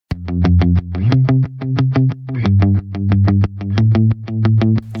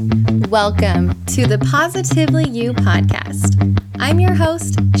Welcome to the Positively You podcast. I'm your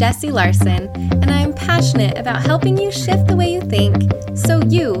host, Jessie Larson, and I'm passionate about helping you shift the way you think so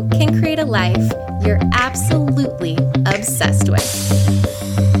you can create a life you're absolutely obsessed with.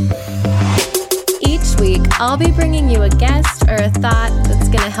 Each week, I'll be bringing you a guest or a thought that's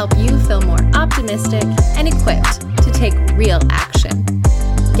going to help you feel more optimistic and equipped to take real action.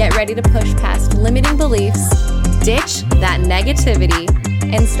 Get ready to push past limiting beliefs, ditch that negativity,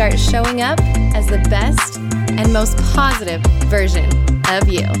 and start showing up as the best and most positive version of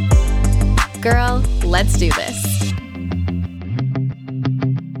you. Girl, let's do this.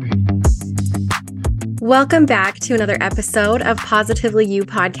 Welcome back to another episode of Positively You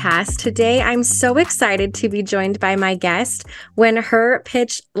podcast. Today, I'm so excited to be joined by my guest. When her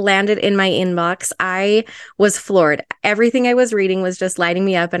pitch landed in my inbox, I was floored. Everything I was reading was just lighting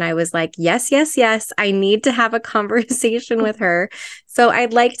me up, and I was like, yes, yes, yes, I need to have a conversation with her. So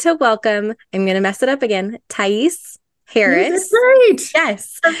I'd like to welcome, I'm going to mess it up again, Thias Harris. Great.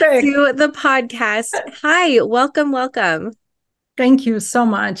 Yes. Perfect. To the podcast. Hi, welcome, welcome. Thank you so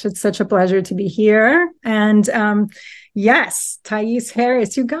much. It's such a pleasure to be here. And yes, Thias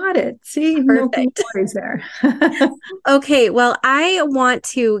Harris, you got it. See, Perfect. No worries there. Okay, well, I want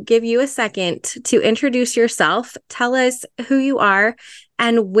to give you a second to introduce yourself. Tell us who you are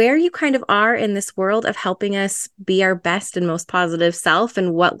and where you kind of are in this world of helping us be our best and most positive self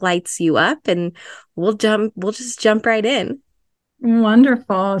and what lights you up. And we'll just jump right in.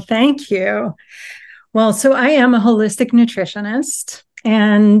 Wonderful. Thank you. Well, so I am a holistic nutritionist,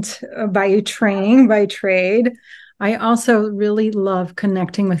 and by trade, I also really love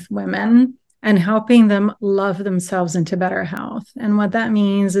connecting with women and helping them love themselves into better health. And what that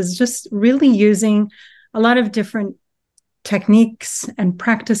means is just really using a lot of different techniques and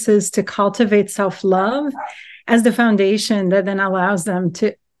practices to cultivate self-love as the foundation that then allows them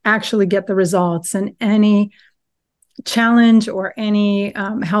to actually get the results in any challenge or any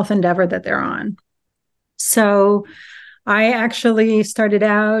health endeavor that they're on. So I actually started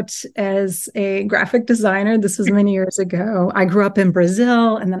out as a graphic designer. This was many years ago. I grew up in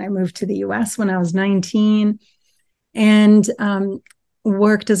Brazil, and then I moved to the US when I was 19 and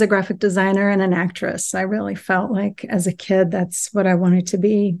worked as a graphic designer and an actress. I really felt like as a kid, that's what I wanted to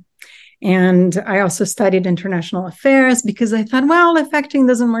be. And I also studied international affairs because I thought, well, if acting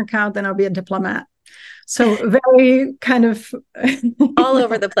doesn't work out, then I'll be a diplomat. So very kind of all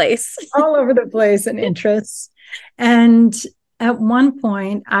over the place. All over the place and interests. And at one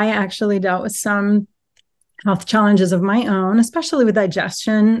point, I actually dealt with some health challenges of my own, especially with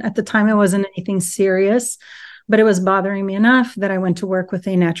digestion. At the time, it wasn't anything serious, but it was bothering me enough that I went to work with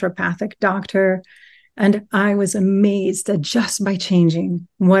a naturopathic doctor. And I was amazed that just by changing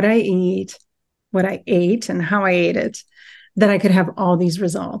what I ate and how I ate it, that I could have all these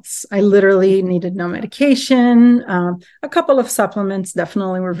results. I literally needed no medication. A couple of supplements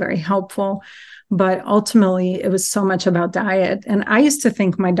definitely were very helpful, but ultimately it was so much about diet. And I used to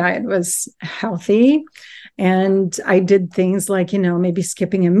think my diet was healthy. And I did things like, maybe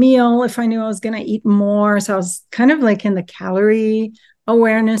skipping a meal if I knew I was going to eat more. So I was kind of like in the calorie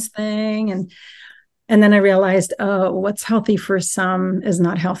awareness thing. And then I realized, oh, what's healthy for some is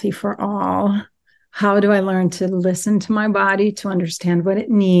not healthy for all. How do I learn to listen to my body, to understand what it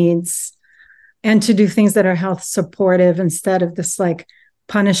needs, and to do things that are health supportive instead of this like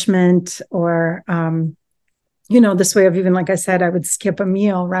punishment or, this way of even, like I said, I would skip a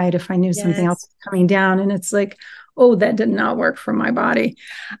meal, right? If I knew something else was coming down, and it's like, oh, that did not work for my body.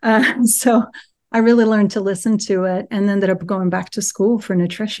 So I really learned to listen to it and ended up going back to school for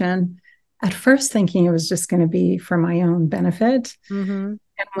nutrition, at first thinking it was just going to be for my own benefit. Mm-hmm.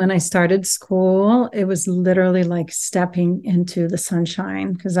 And when I started school, it was literally like stepping into the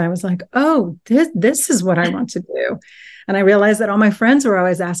sunshine because I was like, oh, this is what I want to do. And I realized that all my friends were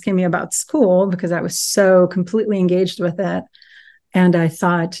always asking me about school because I was so completely engaged with it. And I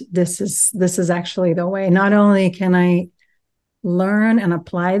thought, this is actually the way. Not only can I learn and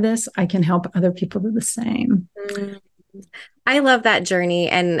apply this, I can help other people do the same. I love that journey.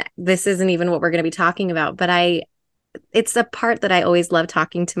 And this isn't even what we're going to be talking about, but it's a part that I always love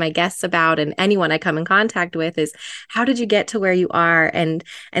talking to my guests about, and anyone I come in contact with, is how did you get to where you are and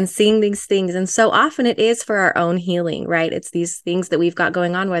seeing these things. And so often it is for our own healing, right? It's these things that we've got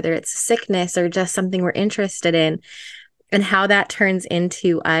going on, whether it's sickness or just something we're interested in, and how that turns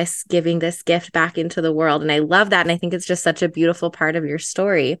into us giving this gift back into the world. And I love that. And I think it's just such a beautiful part of your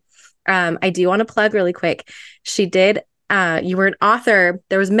story. I do want to plug really quick. You were an author.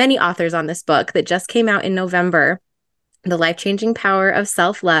 There was many authors on this book that just came out in November. The Life-Changing Power of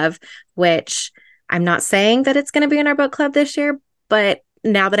Self-Love, which I'm not saying that it's going to be in our book club this year, but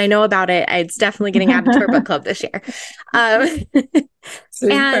now that I know about it, it's definitely getting added to our book club this year. Um,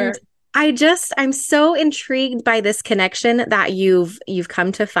 and Super. I'm so intrigued by this connection that you've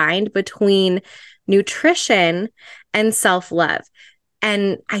come to find between nutrition and self-love.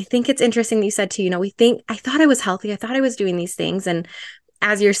 And I think it's interesting that you said too, we think, I thought I was healthy. I thought I was doing these things. And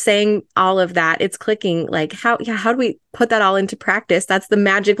as you're saying all of that, it's clicking like how do we put that all into practice? That's the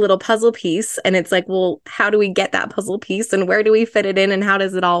magic little puzzle piece. And it's like, well, how do we get that puzzle piece and where do we fit it in and how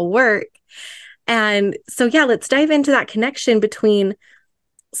does it all work? And so, yeah, let's dive into that connection between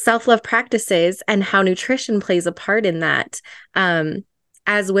self-love practices and how nutrition plays a part in that.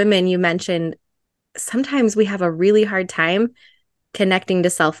 As women, you mentioned sometimes we have a really hard time connecting to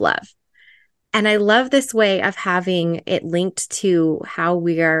self-love. And I love this way of having it linked to how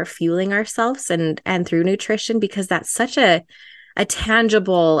we are fueling ourselves and through nutrition, because that's such a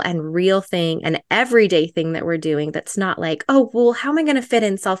tangible and real thing, an everyday thing that we're doing. That's not like, oh, well, how am I going to fit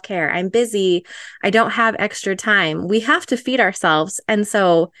in self-care? I'm busy. I don't have extra time. We have to feed ourselves. And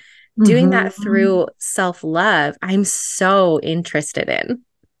so doing that through self-love, I'm so interested in.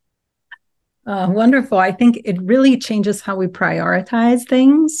 Wonderful. I think it really changes how we prioritize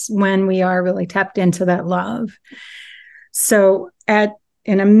things when we are really tapped into that love. So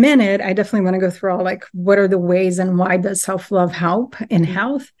in a minute, I definitely want to go through all like what are the ways and why does self-love help in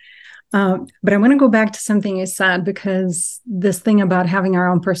health. But I want to go back to something you said, because this thing about having our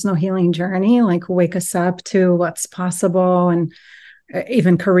own personal healing journey, like wake us up to what's possible and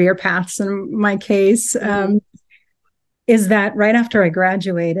even career paths in my case. Is that right after I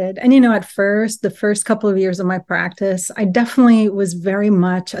graduated, and at first, the first couple of years of my practice, I definitely was very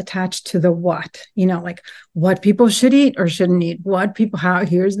much attached to the what, like what people should eat or shouldn't eat,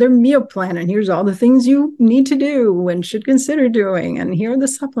 here's their meal plan, and here's all the things you need to do and should consider doing, and here are the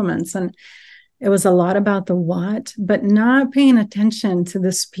supplements. And it was a lot about the what, but not paying attention to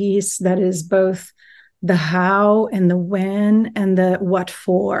this piece that is both the how and the when and the what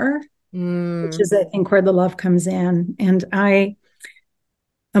for. Which is, I think, where the love comes in. And a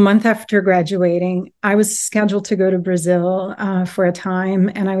month after graduating, I was scheduled to go to Brazil for a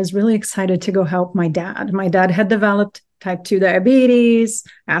time, and I was really excited to go help my dad. My dad had developed type 2 diabetes,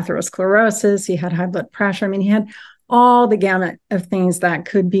 atherosclerosis, he had high blood pressure. I mean, he had all the gamut of things that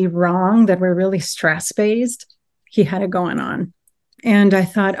could be wrong that were really stress-based. He had it going on. And I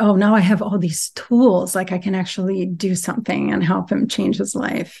thought, oh, now I have all these tools, like I can actually do something and help him change his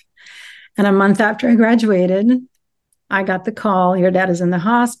life. And a month after I graduated, I got the call, your dad is in the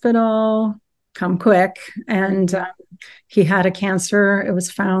hospital, come quick. And he had a cancer. It was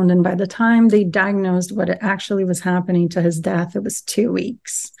found. And by the time they diagnosed what actually was happening to his death, it was 2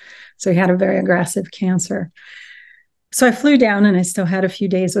 weeks. So he had a very aggressive cancer. So I flew down and I still had a few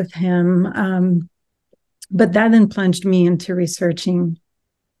days with him. But that then plunged me into researching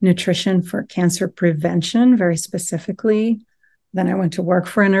nutrition for cancer prevention, very specifically. Then I went to work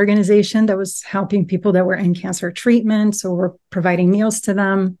for an organization that was helping people that were in cancer treatment. So we're providing meals to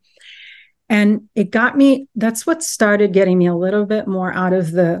them. And it got me, that's what started getting me a little bit more out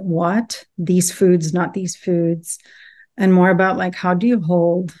of the what, these foods, not these foods, and more about like, how do you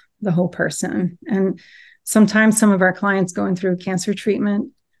hold the whole person? And sometimes some of our clients going through cancer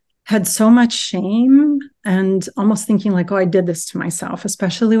treatment had so much shame and almost thinking like, oh, I did this to myself,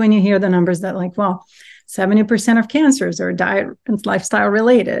 especially when you hear the numbers that like, well, 70% of cancers are diet and lifestyle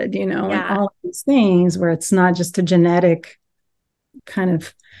related, and all of these things where it's not just a genetic kind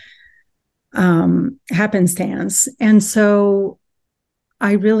of happenstance. And so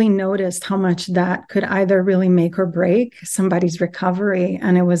I really noticed how much that could either really make or break somebody's recovery.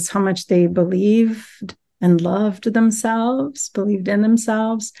 And it was how much they believed and loved themselves, believed in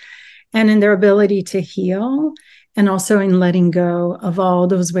themselves, and in their ability to heal. And also in letting go of all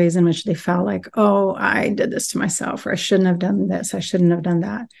those ways in which they felt like, oh, I did this to myself, or I shouldn't have done this, I shouldn't have done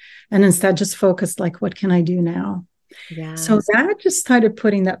that. And instead just focused like, what can I do now? Yeah. So that just started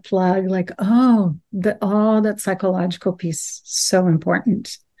putting that plug like, oh, that psychological piece, so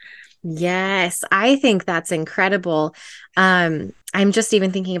important. Yes, I think that's incredible. I'm just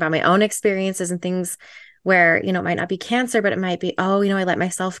even thinking about my own experiences and things where, it might not be cancer, but it might be, oh, I let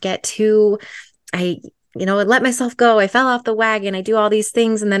myself I let myself go. I fell off the wagon. I do all these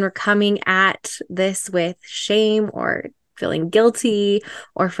things. And then we're coming at this with shame or feeling guilty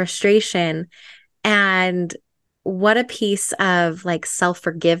or frustration. And what a piece of like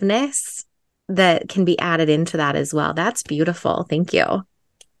self-forgiveness that can be added into that as well. That's beautiful. Thank you.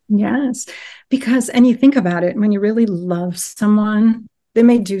 Yes, because, and you think about it, when you really love someone, they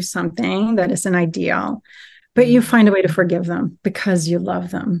may do something that isn't ideal, but you find a way to forgive them because you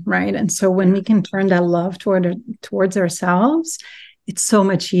love them, right? And so when we can turn that love towards ourselves, it's so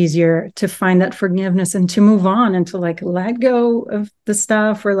much easier to find that forgiveness and to move on and to like let go of the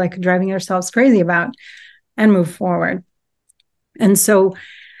stuff we're like driving ourselves crazy about and move forward. And so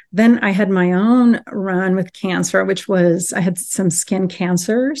then I had my own run with cancer, which was, I had some skin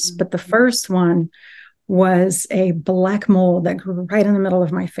cancers, but the first one was a black mole that grew right in the middle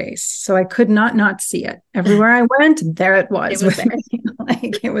of my face. So I could not see it. Everywhere I went, there it was. It was there.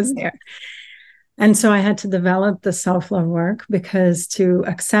 Like it was there. And so I had to develop the self-love work because to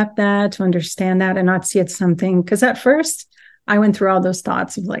accept that, to understand that and not see it something, because at first I went through all those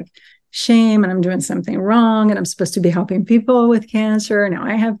thoughts of like shame and I'm doing something wrong and I'm supposed to be helping people with cancer. Now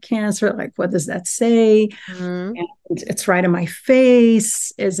I have cancer. Like, what does that say? Mm-hmm. And it's right in my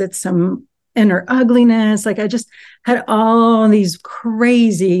face. Is it some inner ugliness? Like I just had all these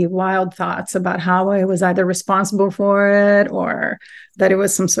crazy, wild thoughts about how I was either responsible for it or that it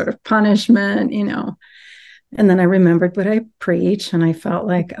was some sort of punishment, you know. And then I remembered what I preach and I felt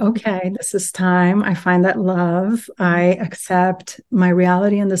like, okay, this is time. I find that love. I accept my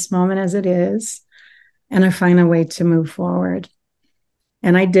reality in this moment as it is. And I find a way to move forward.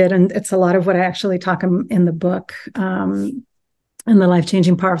 And I did. And it's a lot of what I actually talk in the book, in the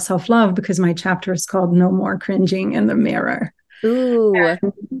life-changing power of self-love, because my chapter is called No More Cringing in the Mirror. Ooh.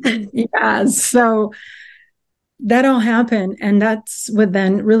 Yeah. So that all happened. And that's what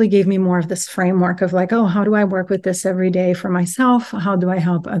then really gave me more of this framework of like, oh, how do I work with this every day for myself? How do I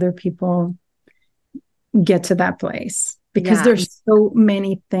help other people get to that place? Because there's so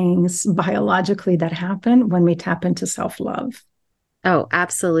many things biologically that happen when we tap into self-love. Oh,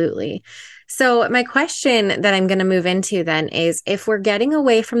 absolutely. So my question that I'm going to move into then is if we're getting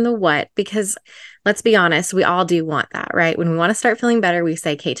away from the what, because let's be honest, we all do want that, right? When we want to start feeling better, we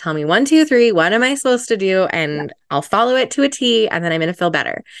say, okay, tell me 1, 2, 3, what am I supposed to do? And I'll follow it to a T and then I'm going to feel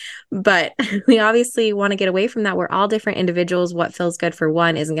better. But we obviously want to get away from that. We're all different individuals. What feels good for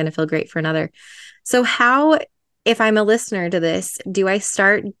one isn't going to feel great for another. So how, if I'm a listener to this, do I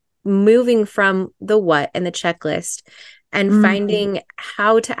start moving from the what and the checklist and finding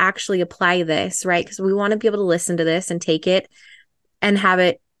how to actually apply this, right? Because we want to be able to listen to this and take it and have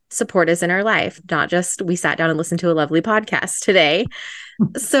it support us in our life, not just we sat down and listened to a lovely podcast today.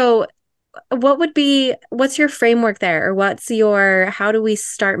 So what's your framework there? Or how do we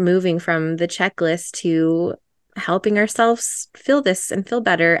start moving from the checklist to helping ourselves feel this and feel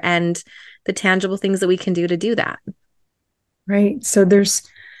better and the tangible things that we can do to do that? Right. So there's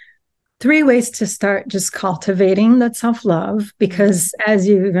 3 ways to start just cultivating that self-love, because as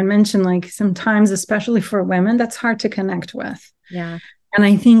you even mentioned, like sometimes, especially for women, that's hard to connect with. Yeah. And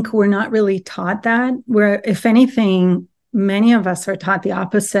I think we're not really taught that. Where, if anything, many of us are taught the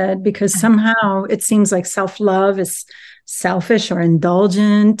opposite, because somehow it seems like self-love is selfish or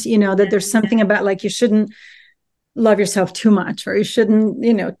indulgent, you know, that there's something about like you shouldn't love yourself too much, or you shouldn't,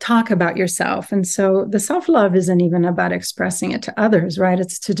 you know, talk about yourself. And so the self-love isn't even about expressing it to others, right?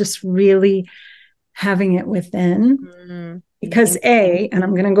 It's to just really having it within. Because and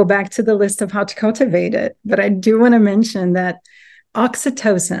I'm going to go back to the list of how to cultivate it, but I do want to mention that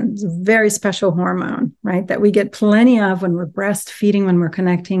oxytocin is a very special hormone, right? That we get plenty of when we're breastfeeding, when we're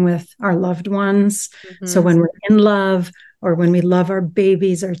connecting with our loved ones. So when we're in love or when we love our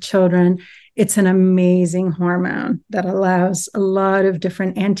babies, our children, it's an amazing hormone that allows a lot of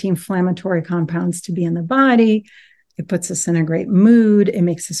different anti-inflammatory compounds to be in the body. It puts us in a great mood. It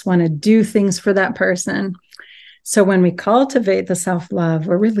makes us want to do things for that person. So when we cultivate the self-love,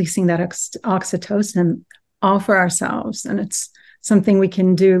 we're releasing that oxytocin all for ourselves. And it's something we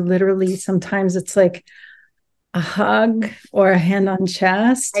can do literally. Sometimes it's like a hug or a hand on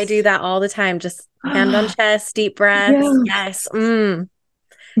chest. I do that all the time. Just hand on chest, deep breaths. Yes.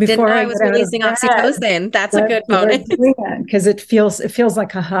 Didn't know I was releasing oxytocin. That's a good bonus. Because it feels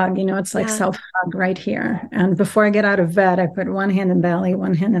like a hug, you know, it's like self-hug right here. And before I get out of bed, I put one hand in belly,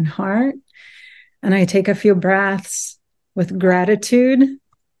 one hand in heart. And I take a few breaths with gratitude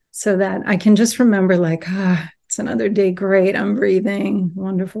so that I can just remember like, it's another day. Great. I'm breathing.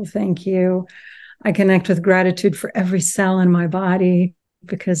 Wonderful. Thank you. I connect with gratitude for every cell in my body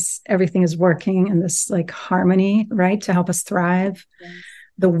because everything is working in this like harmony, right? To help us thrive. Yes.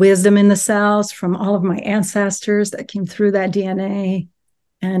 The wisdom in the cells from all of my ancestors that came through that DNA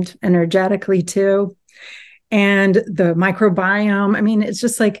and energetically too. And the microbiome. I mean, it's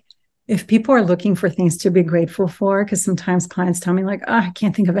just like, if people are looking for things to be grateful for, because sometimes clients tell me like, I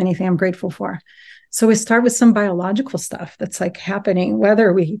can't think of anything I'm grateful for. So we start with some biological stuff that's like happening,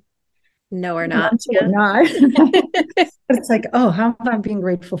 whether we know or not. Or not. It's like, how about being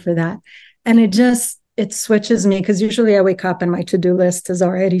grateful for that? And it switches me, because usually I wake up and my to-do list is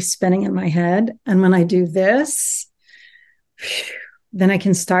already spinning in my head. And when I do this, then I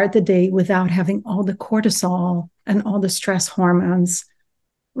can start the day without having all the cortisol and all the stress hormones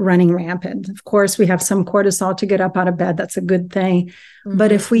running rampant. Of course, we have some cortisol to get up out of bed. That's a good thing.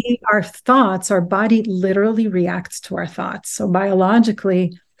 But if our thoughts, our body literally reacts to our thoughts. So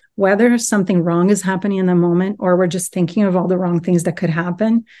biologically, whether something wrong is happening in the moment or we're just thinking of all the wrong things that could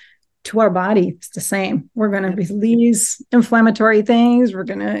happen, to our body, it's the same. We're going to release inflammatory things. We're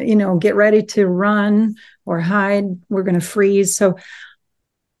going to, get ready to run or hide. We're going to freeze. So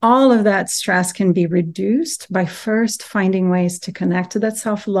all of that stress can be reduced by first finding ways to connect to that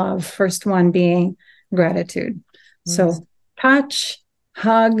self-love. First one being gratitude. So touch,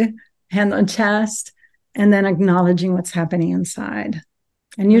 hug, hand on chest, and then acknowledging what's happening inside.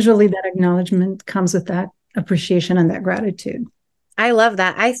 And usually that acknowledgement comes with that appreciation and that gratitude. I love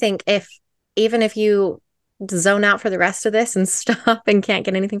that. I think even if you zone out for the rest of this and stop and can't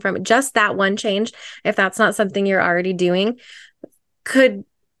get anything from it, just that one change, if that's not something you're already doing, could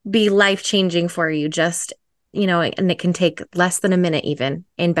be life-changing for you. Just, and it can take less than a minute even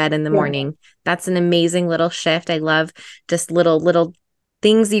in bed in the morning. That's an amazing little shift. I love just little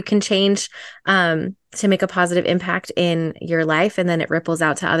things you can change to make a positive impact in your life, and then it ripples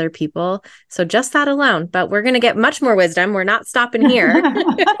out to other people. So just that alone, but we're going to get much more wisdom. We're not stopping here.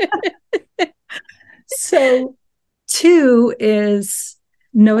 So 2 is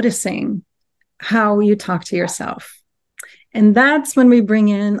noticing how you talk to yourself. And that's when we bring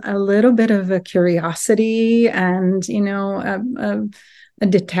in a little bit of a curiosity and, a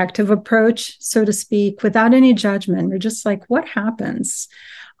detective approach, so to speak, without any judgment. We're just like, what happens?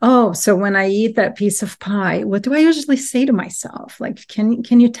 Oh, so when I eat that piece of pie, what do I usually say to myself? Like, can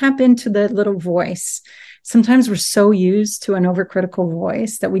you tap into the little voice? Sometimes we're so used to an overcritical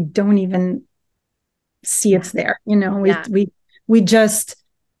voice that we don't even see it's there. We just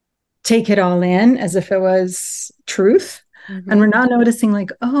take it all in as if it was truth. And we're not noticing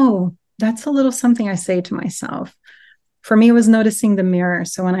like, oh, that's a little something I say to myself. For me, it was noticing the mirror.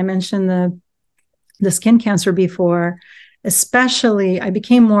 So when I mentioned the skin cancer before, especially, I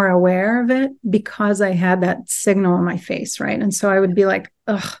became more aware of it because I had that signal on my face, right? And so I would be like,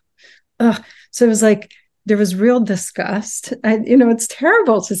 ugh. So it was like, there was real disgust. It's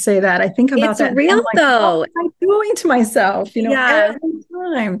terrible to say that. I think about that. It's real like, though. what am I doing to myself, every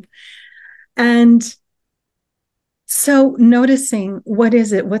time? And so noticing, what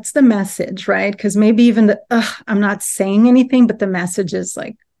is it? What's the message, right? Because maybe even I'm not saying anything, but the message is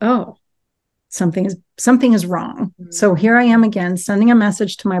like, oh, something is wrong. So here I am again, sending a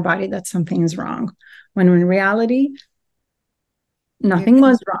message to my body that something is wrong. When in reality, nothing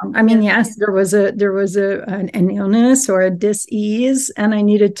was wrong. I mean, yes, there was an illness or a dis-ease, and I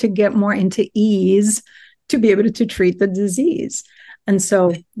needed to get more into ease to be able to treat the disease. And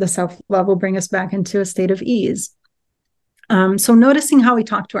so the self-love will bring us back into a state of ease. So noticing how we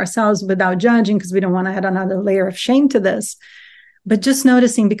talk to ourselves without judging, because we don't want to add another layer of shame to this, but just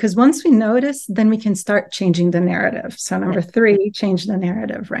noticing, because once we notice, then we can start changing the narrative. So number 3, change the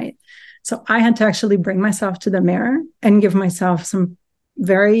narrative, right? So I had to actually bring myself to the mirror and give myself some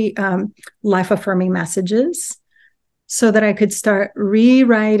very life-affirming messages so that I could start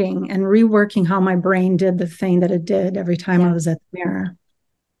rewriting and reworking how my brain did the thing that it did every time I was at the mirror.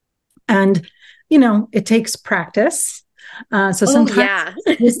 And, it takes practice. So sometimes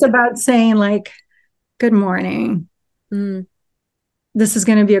it's just about saying like, good morning. This is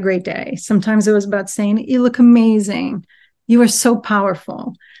going to be a great day. Sometimes it was about saying, you look amazing. You are so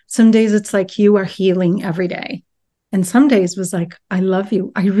powerful. Some days it's like, you are healing every day. And some days was like, I love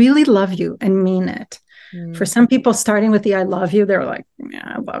you. I really love you and mean it. For some people, starting with the I love you, they're like,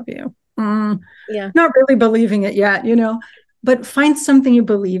 yeah, I love you. Not really believing it yet, but find something you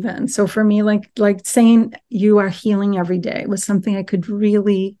believe in. So for me, like saying you are healing every day was something I could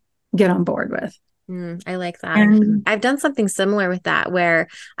really get on board with. I like that. I've done something similar with that, where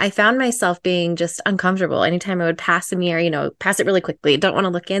I found myself being just uncomfortable anytime I would pass a mirror, pass it really quickly. Don't want to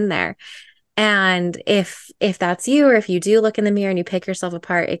look in there. And if that's you, or if you do look in the mirror and you pick yourself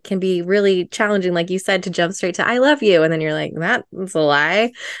apart, it can be really challenging, like you said, to jump straight to I love you. And then you're like, that's a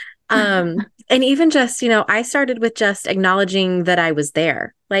lie. And even just, I started with just acknowledging that I was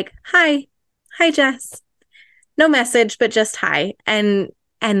there. Like, hi, Jess. No message, but just hi.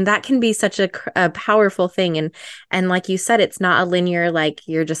 And that can be such a powerful thing. And like you said, it's not a linear, like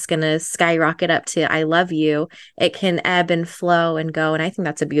you're just going to skyrocket up to I love you. It can ebb and flow and go. And I think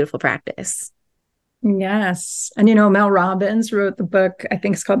that's a beautiful practice. Yes. And, Mel Robbins wrote the book, I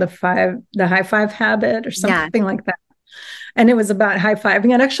think it's called The High Five Habit or something like that. And it was about high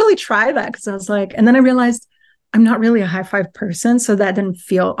fiving. I'd actually try that because I was like, and then I realized I'm not really a high five person. So that didn't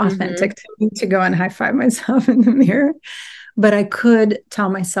feel authentic to me to go and high five myself in the mirror. but I could tell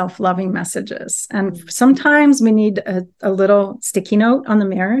myself loving messages. And sometimes we need a little sticky note on the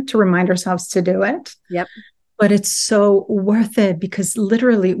mirror to remind ourselves to do it. Yep. But it's so worth it because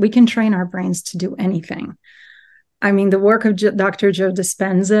literally we can train our brains to do anything. I mean, the work of Dr. Joe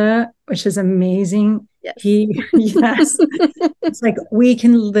Dispenza, which is amazing. Yes. Yes, it's like we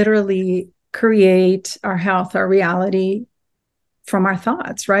can literally create our health, our reality from our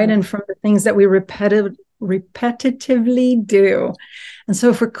thoughts, right? And from the things that we repetitively do. And so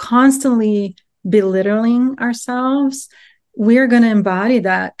if we're constantly belittling ourselves, we're going to embody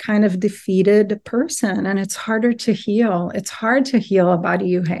that kind of defeated person. And it's harder to heal. It's hard to heal a body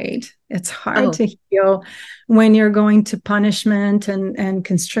you hate. It's hard to heal when you're going to punishment and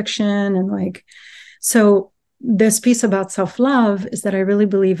constriction and like, so this piece about self-love is that I really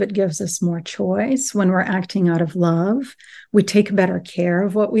believe it gives us more choice when we're acting out of love. We take better care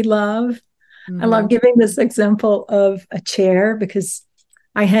of what we love. I love giving this example of a chair because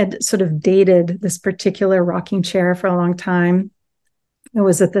I had sort of dated this particular rocking chair for a long time. It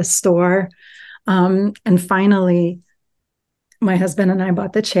was at this store. And finally, my husband and I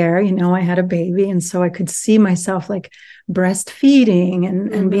bought the chair. You know, I had a baby. And so I could see myself like breastfeeding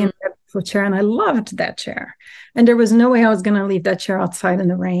and being in a beautiful chair. And I loved that chair. And there was no way I was going to leave that chair outside in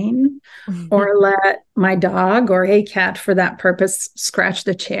the rain or let my dog or a cat for that purpose scratch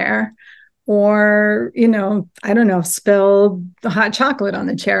the chair. Or, you know, I don't know, spill the hot chocolate on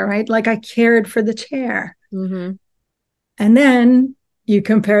the chair, right? Like I cared for the chair. And then you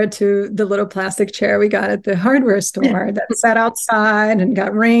compare it to the little plastic chair we got at the hardware store that sat outside and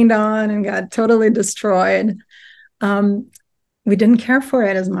got rained on and got totally destroyed. We didn't care for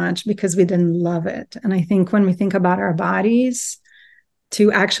it as much because we didn't love it. And I think when we think about our bodies,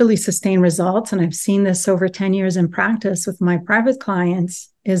 to actually sustain results, and I've seen this over 10 years in practice with my private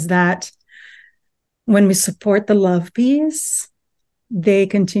clients, is that when we support the love piece, they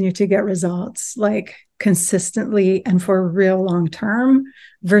continue to get results like consistently and for a real long term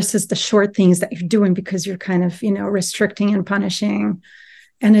versus the short things that you're doing because you're kind of, you know, restricting and punishing.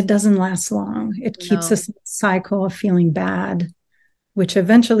 And it doesn't last long. It keeps us in a cycle of feeling bad, which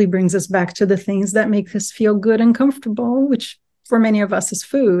eventually brings us back to the things that make us feel good and comfortable, which for many of us is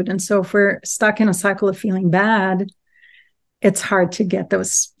food. And so if we're stuck in a cycle of feeling bad, it's hard to get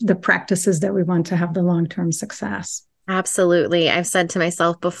the practices that we want to have the long-term success. Absolutely. I've said to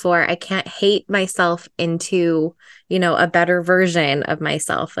myself before, I can't hate myself into, you know, a better version of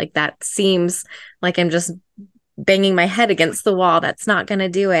myself. Like that seems like I'm just banging my head against the wall. That's not going to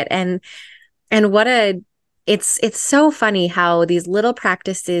do it. And it's so funny how these little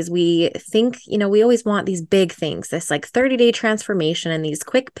practices, we think, you know, we always want these big things, this like 30-day transformation and these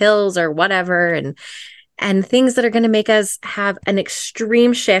quick pills or whatever. And things that are going to make us have an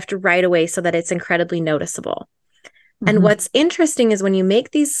extreme shift right away so that it's incredibly noticeable. And what's interesting is when you make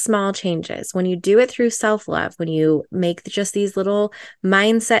these small changes, when you do it through self-love, when you make just these little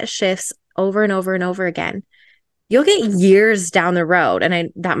mindset shifts over and over and over again, you'll get years down the road.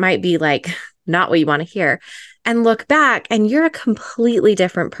 And that might be like not what you want to hear. And look back and you're a completely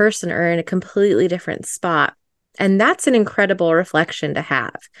different person or in a completely different spot. And that's an incredible reflection to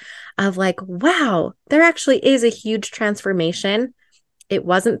have of like, wow, there actually is a huge transformation. It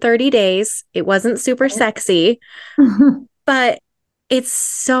wasn't 30 days. It wasn't super sexy, but it's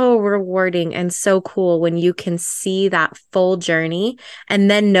so rewarding and so cool when you can see that full journey and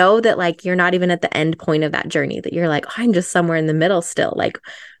then know that like, you're not even at the end point of that journey, that you're like, oh, I'm just somewhere in the middle still. Like,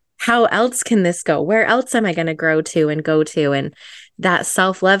 how else can this go? Where else am I going to grow to and go to? And that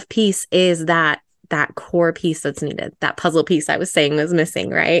self-love piece is that core piece that's needed, that puzzle piece I was saying was missing,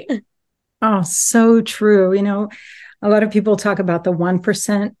 right? Oh, so true. You know, a lot of people talk about the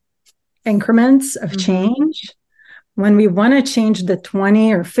 1% increments of change. When we want to change the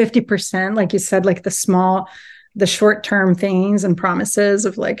 20 or 50%, like you said, like the short-term things and promises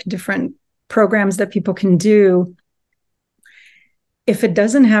of like different programs that people can do, if it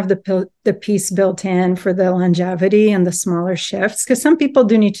doesn't have the piece built in for the longevity and the smaller shifts, because some people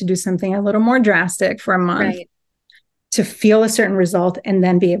do need to do something a little more drastic for a month, right, to feel a certain result and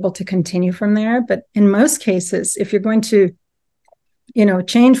then be able to continue from there. But in most cases, if you're going to, you know,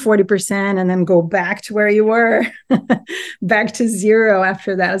 change 40% and then go back to where you were, back to zero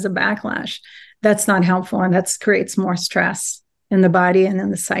after that as a backlash, that's not helpful. And that creates more stress in the body and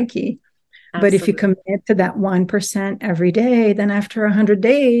in the psyche. Absolutely. But if you commit to that 1% every day, then after 100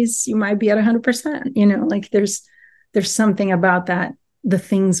 days, you might be at 100%. You know, like there's something about that, the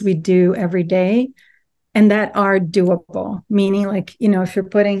things we do every day and that are doable, meaning like, you know, if you're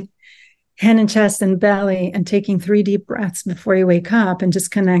putting hand in chest and belly and taking 3 deep breaths before you wake up and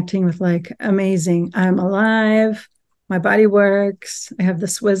just connecting with like, amazing, I'm alive, my body works. I have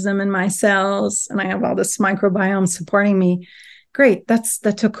this wisdom in my cells, and I have all this microbiome supporting me. Great. That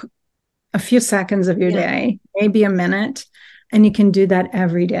took a few seconds of your day, maybe a minute, and you can do that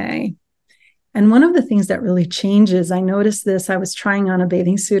every day. And one of the things that really changes, I noticed this, I was trying on a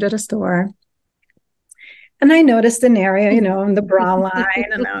bathing suit at a store, and I noticed an area, in the bra line.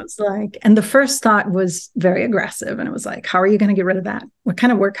 And I was like, and the first thought was very aggressive. And it was like, how are you going to get rid of that? What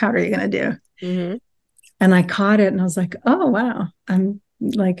kind of workout are you going to do? Mm-hmm. And I caught it and I was like, oh, wow. I'm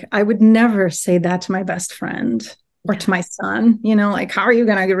like, I would never say that to my best friend or to my son, like, how are you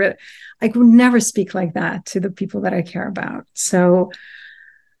going to get rid of, I would never speak like that to the people that I care about. So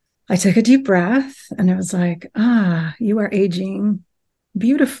I took a deep breath and I was like, you are aging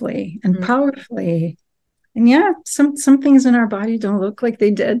beautifully and powerfully. And yeah, some things in our body don't look like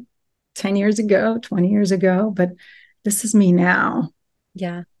they did 10 years ago, 20 years ago, but this is me now.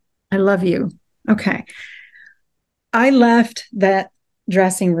 Yeah. I love you. Okay. I left that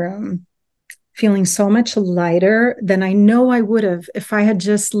dressing room feeling so much lighter than I know I would have if I had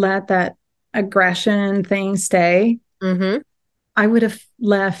just let that aggression thing stay. Mm-hmm. I would have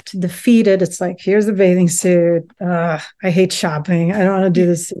left defeated. It's like, here's the bathing suit. I hate shopping. I don't want to do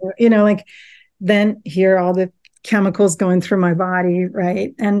this. Like, then here are all the chemicals going through my body,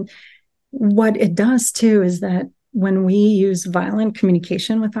 right? And what it does too is that when we use violent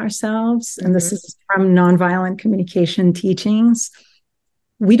communication with ourselves, and this is from nonviolent communication teachings,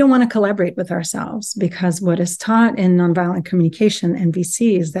 we don't want to collaborate with ourselves, because what is taught in nonviolent communication,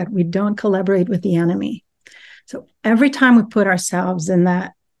 NVC, is that we don't collaborate with the enemy. So every time we put ourselves in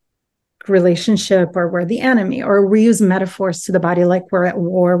that relationship, or we're the enemy, or we use metaphors to the body, like we're at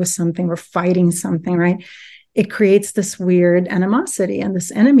war with something, we're fighting something, right? It creates this weird animosity and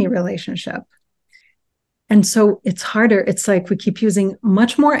this enemy relationship. And so it's harder. It's like we keep using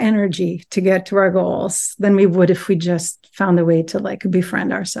much more energy to get to our goals than we would if we just found a way to like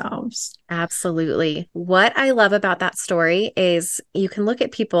befriend ourselves. Absolutely. What I love about that story is you can look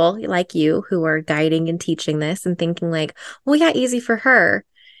at people like you who are guiding and teaching this and thinking like, well, yeah, easy for her.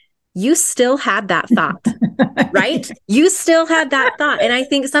 You still had that thought, right? You still had that thought. And I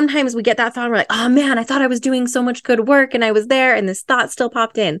think sometimes we get that thought and we're like, oh man, I thought I was doing so much good work and I was there and this thought still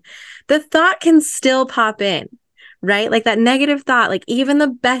popped in. The thought can still pop in, right? Like that negative thought, like even the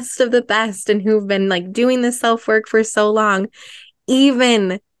best of the best and who've been like doing this self-work for so long,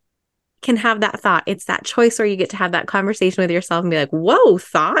 even can have that thought. It's that choice where you get to have that conversation with yourself and be like, whoa,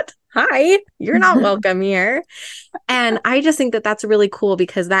 thought, hi, you're not welcome here. And I just think that that's really cool,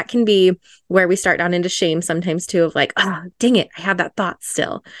 because that can be where we start down into shame sometimes too, of like, oh, dang it, I have that thought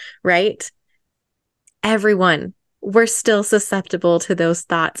still, right? Everyone, we're still susceptible to those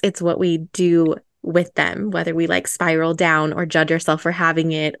thoughts. It's what we do with them, whether we like spiral down or judge ourselves for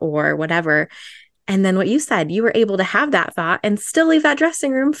having it or whatever. And then what you said, you were able to have that thought and still leave that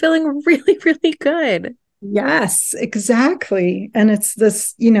dressing room feeling really, really good. Yes, exactly. And it's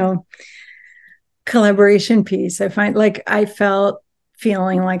this, collaboration piece. I find like I felt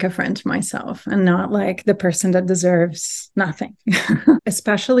feeling like a friend to myself and not like the person that deserves nothing,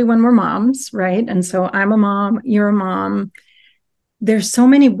 especially when we're moms, right? And so I'm a mom, you're a mom. There's so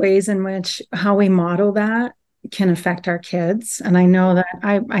many ways in which how we model that can affect our kids. And I know that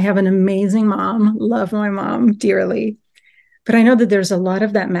I have an amazing mom, love my mom dearly. But I know that there's a lot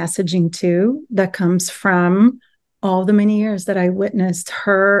of that messaging too that comes from all the many years that I witnessed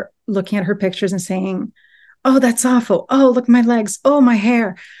her looking at her pictures and saying, oh, that's awful. Oh, look, my legs. Oh, my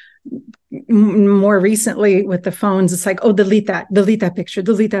hair. More recently with the phones, it's like, oh, delete that picture,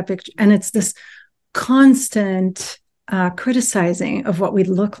 delete that picture. And it's this constant criticizing of what we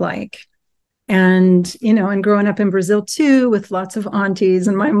look like. And, and growing up in Brazil too, with lots of aunties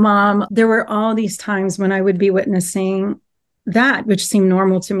and my mom, there were all these times when I would be witnessing that, which seemed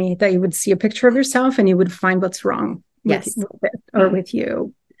normal to me, that you would see a picture of yourself and you would find what's wrong with it or with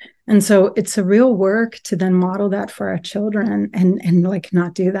you. And so it's a real work to then model that for our children and like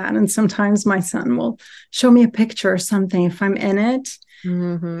not do that. And sometimes my son will show me a picture or something if I'm in it.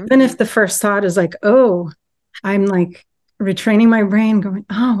 Mm-hmm. Even if the first thought is like, oh, I'm like retraining my brain going,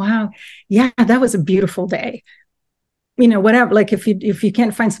 oh, wow. Yeah, that was a beautiful day. Whatever, like if you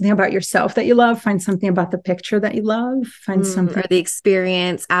can't find something about yourself that you love, find something about the picture that you love, find something. Or the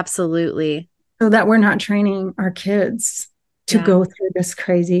experience. Absolutely. So that we're not training our kids to go through this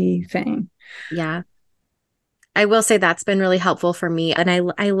crazy thing. Yeah. I will say that's been really helpful for me. And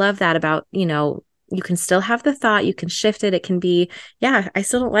I love that about, you can still have the thought, you can shift it. It can be, yeah, I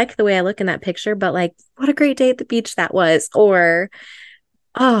still don't like the way I look in that picture, but like, what a great day at the beach that was. Or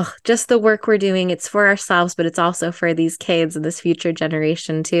Oh, just the work we're doing. It's for ourselves, but it's also for these kids and this future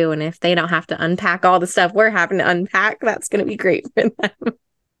generation too. And if they don't have to unpack all the stuff we're having to unpack, that's going to be great for them.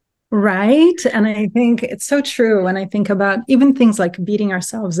 Right. And I think it's so true when I think about even things like beating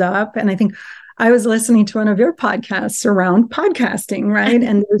ourselves up. And I think I was listening to one of your podcasts around podcasting, right?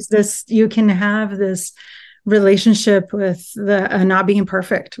 And there's this, you can have this relationship with the not being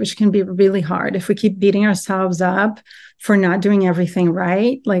perfect, which can be really hard if we keep beating ourselves up for not doing everything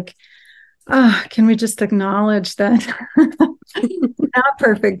right. Like, can we just acknowledge that we're not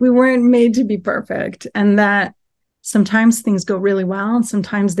perfect? We weren't made to be perfect. And that sometimes things go really well and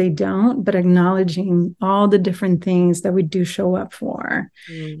sometimes they don't, but acknowledging all the different things that we do show up for.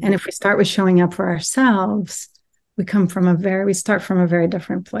 And if we start with showing up for ourselves, we start from a very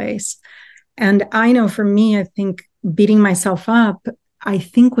different place. And I know for me, I think beating myself up, I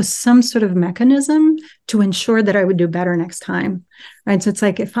think was some sort of mechanism to ensure that I would do better next time. Right. So it's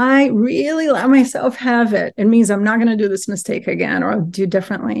like, if I really let myself have it, it means I'm not going to do this mistake again, or I'll do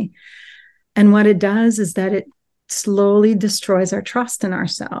differently. And what it does is that it slowly destroys our trust in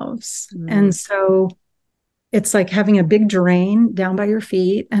ourselves. And so it's like having a big drain down by your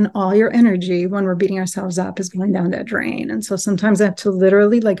feet, and all your energy when we're beating ourselves up is going down that drain. And so sometimes I have to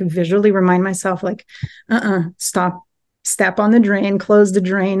literally like visually remind myself, like, stop, step on the drain, close the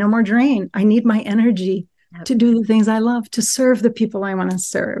drain, no more drain. I need my energy to do the things I love, to serve the people I want to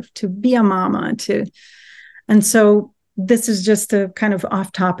serve, to be a mama, and so this is just a kind of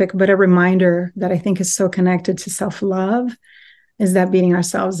off topic, but a reminder that I think is so connected to self-love, is that beating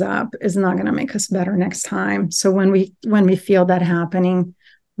ourselves up is not going to make us better next time. So when we feel that happening,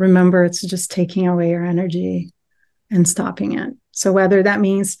 remember it's just taking away your energy and stopping it. So whether that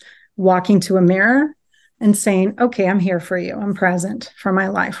means walking to a mirror and saying, okay, I'm here for you, I'm present for my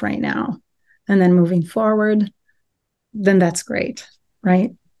life right now, and then moving forward, then that's great,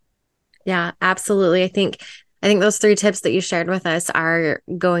 right? Yeah, absolutely. I think those three tips that you shared with us are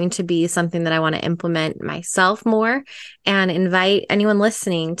going to be something that I want to implement myself more, and invite anyone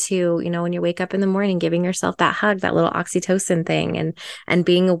listening to, when you wake up in the morning, giving yourself that hug, that little oxytocin thing, and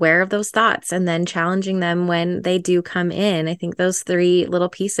being aware of those thoughts and then challenging them when they do come in. I think those three little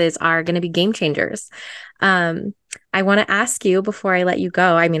pieces are going to be game changers. I want to ask you before I let you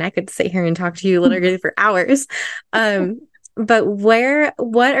go. I mean, I could sit here and talk to you literally for hours. But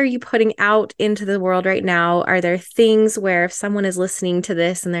what are you putting out into the world right now? Are there things where if someone is listening to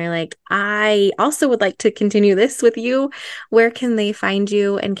this and they're like, I also would like to continue this with you, where can they find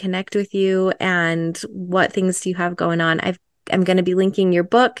you and connect with you? And what things do you have going on? I'm going to be linking your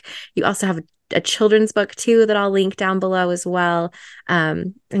book. You also have a children's book too that I'll link down below as well,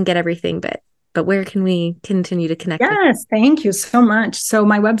 and get everything. But where can we continue to connect with you? Yes, thank you so much. So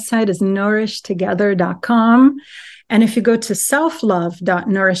my website is nourishtogether.com. And if you go to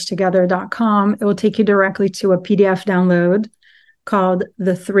selflove.nourishtogether.com, it will take you directly to a PDF download called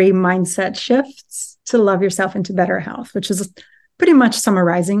The 3 Mindset Shifts to Love Yourself into Better Health, which is pretty much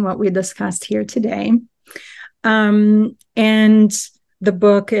summarizing what we discussed here today. And the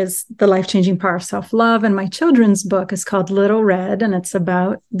book is The Life-Changing Power of Self-Love. And my children's book is called Little Red. And it's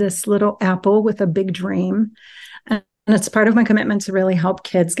about this little apple with a big dream. And it's part of my commitment to really help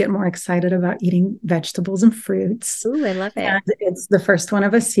kids get more excited about eating vegetables and fruits. Ooh, I love it. And it's the first one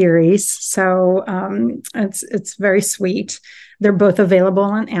of a series. So it's very sweet. They're both available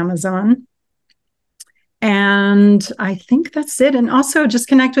on Amazon. And I think that's it. And also just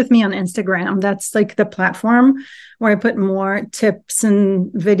connect with me on Instagram. That's like the platform where I put more tips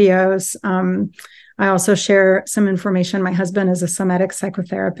and videos. I also share some information. My husband is a somatic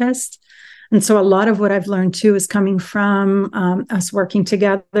psychotherapist. And so a lot of what I've learned too is coming from us working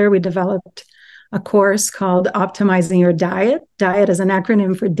together. We developed a course called Optimizing Your Diet. Diet is an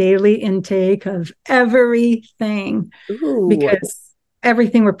acronym for daily intake of everything. Ooh. Because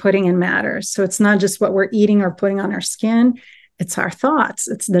everything we're putting in matters. So it's not just what we're eating or putting on our skin. It's our thoughts.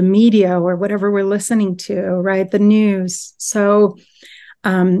 It's the media or whatever we're listening to, right? The news. So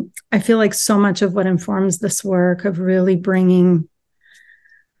I feel like so much of what informs this work of really bringing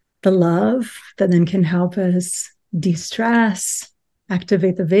the love that then can help us de-stress,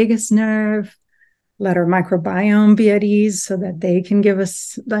 activate the vagus nerve, let our microbiome be at ease so that they can give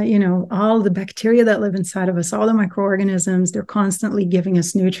us, all the bacteria that live inside of us, all the microorganisms, they're constantly giving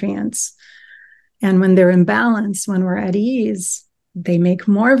us nutrients. And when they're in balance, when we're at ease, they make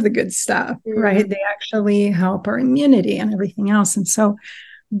more of the good stuff, right? They actually help our immunity and everything else. And so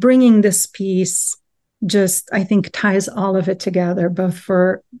bringing this piece just, I think, ties all of it together, both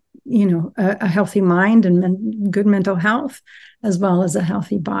for a healthy mind and good mental health, as well as a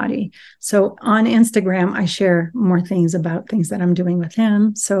healthy body. So on Instagram, I share more things about things that I'm doing with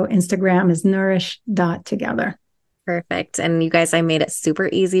him. So Instagram is nourish.together. Perfect. And you guys, I made it super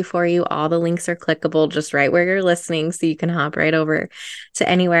easy for you. All the links are clickable just right where you're listening, so you can hop right over to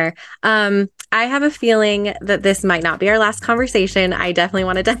anywhere. I have a feeling that this might not be our last conversation. I definitely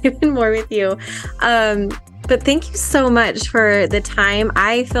want to dive in more with you. But thank you so much for the time.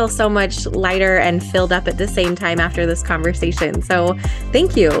 I feel so much lighter and filled up at the same time after this conversation. So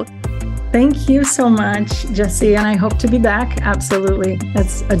thank you. Thank you so much, Jessie. And I hope to be back. Absolutely.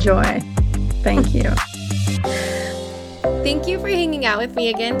 It's a joy. Thank you. Thank you for hanging out with me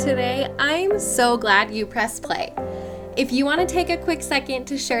again today. I'm so glad you pressed play. If you want to take a quick second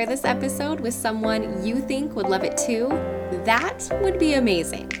to share this episode with someone you think would love it too, that would be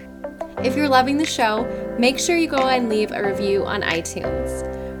amazing. If you're loving the show, make sure you go and leave a review on iTunes.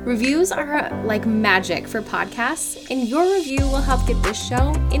 Reviews are like magic for podcasts, and your review will help get this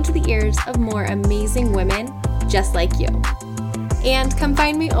show into the ears of more amazing women just like you. And come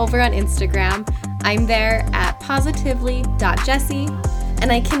find me over on Instagram. I'm there at positively.jessie,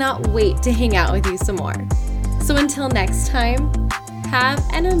 and I cannot wait to hang out with you some more. So until next time, have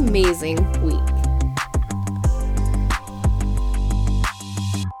an amazing week.